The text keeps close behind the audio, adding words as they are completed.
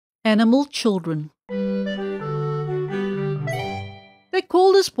Animal children. They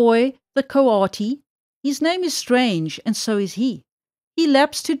call this boy the Coati. His name is strange, and so is he. He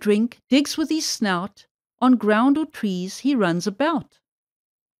laps to drink, digs with his snout, on ground or trees he runs about.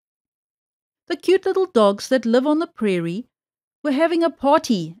 The cute little dogs that live on the prairie were having a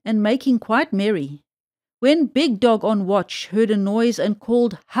party and making quite merry, when Big Dog on watch heard a noise and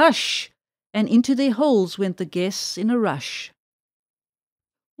called, "Hush!" and into their holes went the guests in a rush.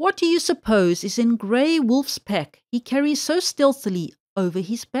 What do you suppose is in Grey Wolf's pack he carries so stealthily over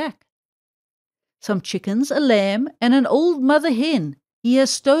his back? Some chickens, a lamb, and an old mother hen he has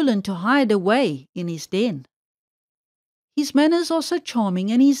stolen to hide away in his den. His manners are so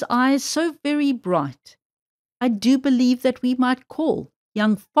charming and his eyes so very bright, I do believe that we might call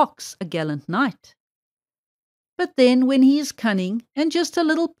young Fox a gallant knight. But then when he is cunning and just a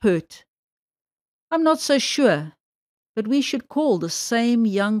little pert, I'm not so sure, but we should call the same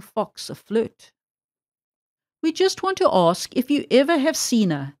young Fox a flirt. We just want to ask if you ever have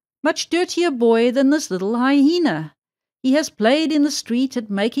seen a much dirtier boy than this little Hyena. He has played in the street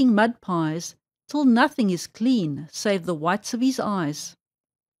at making mud pies, till nothing is clean save the whites of his eyes.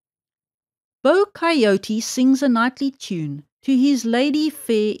 Beau Coyote sings a nightly tune to his lady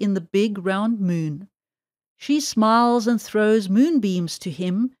fair in the big round moon. She smiles and throws moonbeams to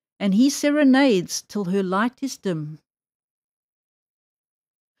him, and he serenades till her light is dim.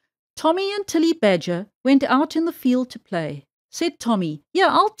 Tommy and Tilly Badger went out in the field to play. Said Tommy, "Yeah,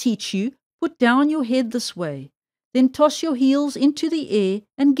 I'll teach you. Put down your head this way. Then toss your heels into the air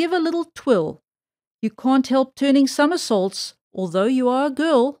and give a little twirl. You can't help turning somersaults, although you are a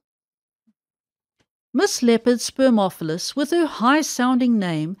girl." Miss Leopard Spermophilus, with her high-sounding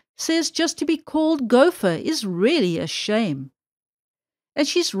name, says just to be called Gopher is really a shame. And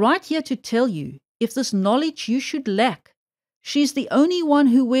she's right here to tell you, if this knowledge you should lack, she's the only one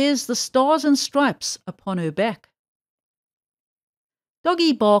who wears the stars and stripes upon her back.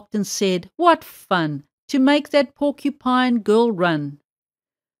 Doggy barked and said, "What fun to make that porcupine girl run."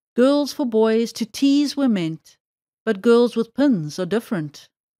 Girls for boys to tease were meant, but girls with pins are different.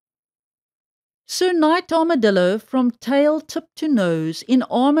 Sir Knight Armadillo, from tail tip to nose, in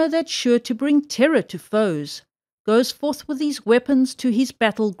armour that's sure to bring terror to foes, goes forth with his weapons to his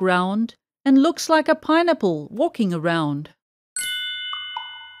battle ground, and looks like a pineapple walking around.